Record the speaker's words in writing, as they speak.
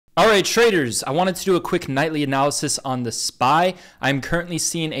All right, traders, I wanted to do a quick nightly analysis on the SPY. I'm currently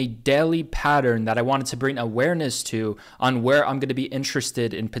seeing a daily pattern that I wanted to bring awareness to on where I'm going to be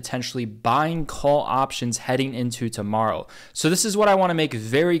interested in potentially buying call options heading into tomorrow. So this is what I want to make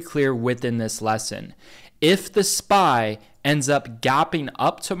very clear within this lesson. If the SPY ends up gapping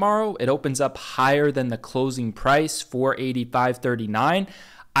up tomorrow, it opens up higher than the closing price, 485.39.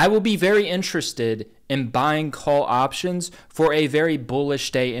 I will be very interested in buying call options for a very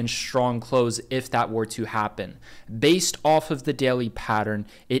bullish day and strong close if that were to happen. Based off of the daily pattern,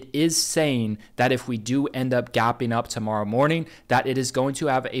 it is saying that if we do end up gapping up tomorrow morning, that it is going to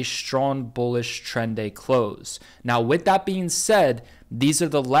have a strong bullish trend day close. Now, with that being said, these are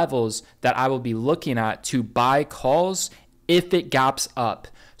the levels that I will be looking at to buy calls if it gaps up.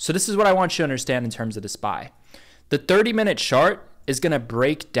 So this is what I want you to understand in terms of the SPY. The 30-minute chart is going to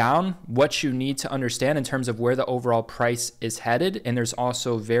break down what you need to understand in terms of where the overall price is headed. And there's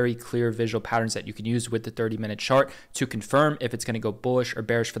also very clear visual patterns that you can use with the 30-minute chart to confirm if it's going to go bullish or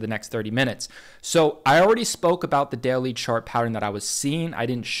bearish for the next 30 minutes. So I already spoke about the daily chart pattern that I was seeing. I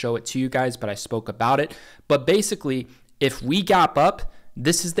didn't show it to you guys, but I spoke about it. But basically, if we gap up,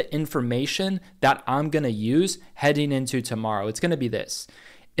 this is the information that I'm going to use heading into tomorrow. It's going to be this.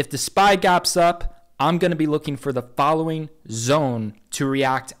 If the SPY gaps up, I'm going to be looking for the following zone to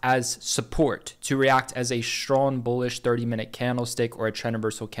react as support, to react as a strong bullish 30-minute candlestick or a trend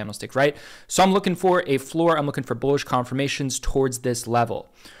reversal candlestick, right? So I'm looking for a floor. I'm looking for bullish confirmations towards this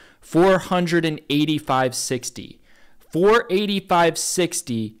level. 485.60,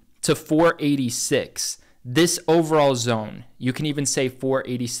 485.60 to 486. This overall zone, you can even say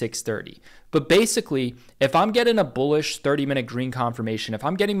 486.30. But basically, if I'm getting a bullish 30-minute green confirmation, if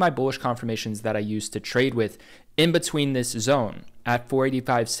I'm getting my bullish confirmations that I used to trade with in between this zone at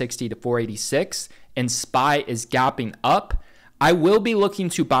 485.60 to 486 and SPY is gapping up, I will be looking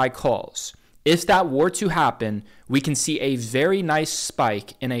to buy calls. If that were to happen, we can see a very nice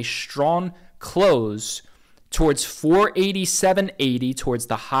spike in a strong close towards 487.80, towards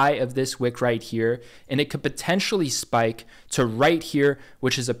the high of this wick right here, and it could potentially spike to right here,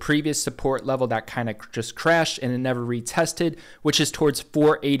 which is a previous support level that kind of just crashed and it never retested, which is towards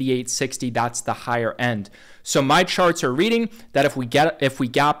 488.60. That's the higher end. So my charts are reading that if we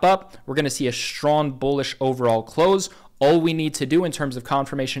gap up, we're going to see a strong bullish overall close. All we need to do in terms of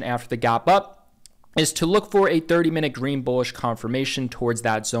confirmation after the gap up is to look for a 30-minute green bullish confirmation towards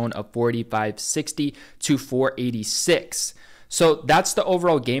that zone of 485.60 to 486. So that's the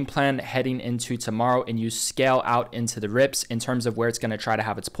overall game plan heading into tomorrow, and you scale out into the rips in terms of where it's going to try to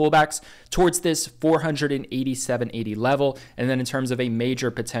have its pullbacks towards this 487.80 level. And then in terms of a major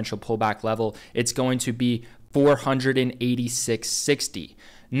potential pullback level, it's going to be 486.60.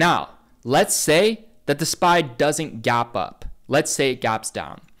 Now, let's say that the SPY doesn't gap up. Let's say it gaps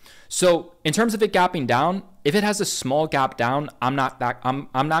down. So in terms of it gapping down, if it has a small gap down, I'm not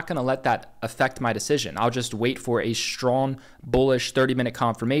going to let that affect my decision. I'll just wait for a strong bullish 30-minute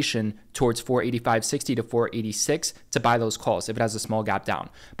confirmation towards 485.60 to 486 to buy those calls if it has a small gap down.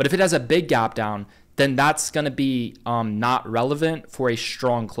 But if it has a big gap down, then that's going to be not relevant for a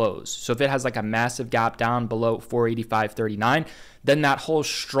strong close. So if it has like a massive gap down below 485.39, then that whole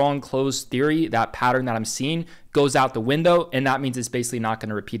strong close theory, that pattern that I'm seeing, goes out the window, and that means it's basically not going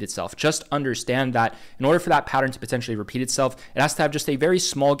to repeat itself. Just understand that in order for that pattern to potentially repeat itself, it has to have just a very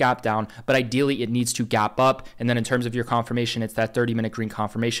small gap down, but ideally it needs to gap up. And then in terms of your confirmation, it's that 30-minute green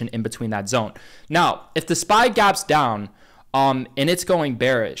confirmation in between that zone. Now, if the SPY gaps down and it's going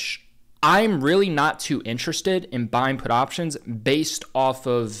bearish, I'm really not too interested in buying put options based off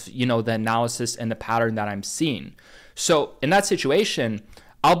of, the analysis and the pattern that I'm seeing. So in that situation,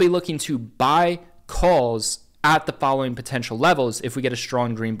 I'll be looking to buy calls at the following potential levels if we get a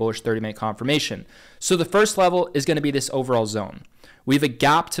strong green bullish 30-minute confirmation. So the first level is going to be this overall zone. We have a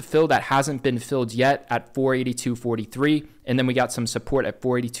gap to fill that hasn't been filled yet at 482.43, and then we got some support at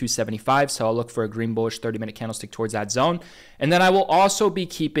 482.75, so I'll look for a green bullish 30-minute candlestick towards that zone. And then I will also be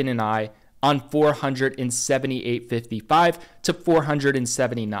keeping an eye on 478.55 to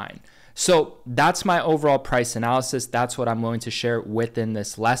 479. So that's my overall price analysis. That's what I'm willing to share within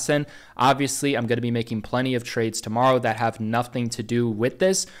this lesson. Obviously, I'm going to be making plenty of trades tomorrow that have nothing to do with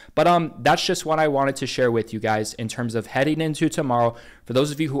this, but that's just what I wanted to share with you guys in terms of heading into tomorrow. For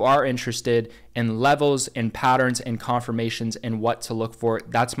those of you who are interested in levels and patterns and confirmations and what to look for,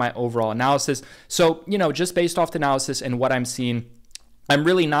 that's my overall analysis. So, just based off the analysis and what I'm seeing, I'm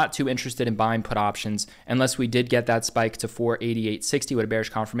really not too interested in buying put options unless we did get that spike to 488.60 with a bearish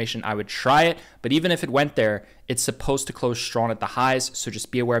confirmation. I would try it, but even if it went there, it's supposed to close strong at the highs, so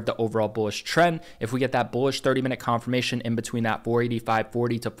just be aware of the overall bullish trend. If we get that bullish 30-minute confirmation in between that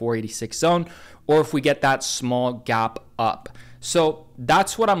 485.40 to 486 zone, or if we get that small gap up. So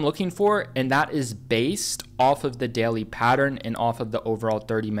that's what I'm looking for, and that is based off of the daily pattern and off of the overall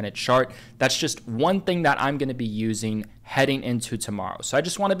 30-minute chart. That's just one thing that I'm going to be using heading into tomorrow. So I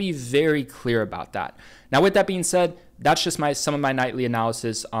just want to be very clear about that. Now, with that being said, that's just some of my nightly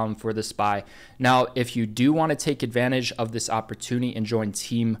analysis for the SPY. Now, if you do want to take advantage of this opportunity and join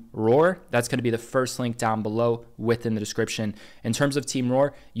Team Roar, that's going to be the first link down below within the description. In terms of Team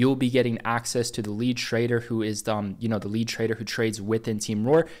Roar, you'll be getting access to the lead trader who is the lead trader who trades within Team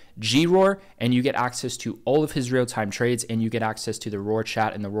Roar, G-Roar, and you get access to all of his real-time trades, and you get access to the Roar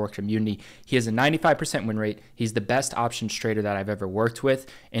chat and the Roar community. He has a 95% win rate. He's the best options trader that I've ever worked with,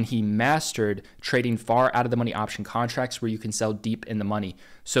 and he mastered trading far out of the money option contracts where you can sell deep in the money.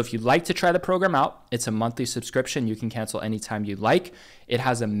 So if you'd like to try the program out, it's a monthly subscription. You can cancel anytime you like. It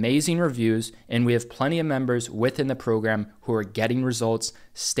has amazing reviews, and we have plenty of members within the program who are getting results,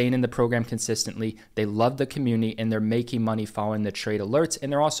 staying in the program consistently. They love the community, and they're making money following the trade alerts,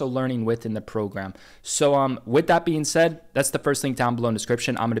 and they're also learning within the program. So with that being said, that's the first link down below in the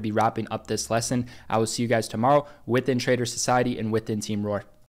description. I'm going to be wrapping up this lesson. I will see you guys tomorrow within Trader Society and within Team Roar.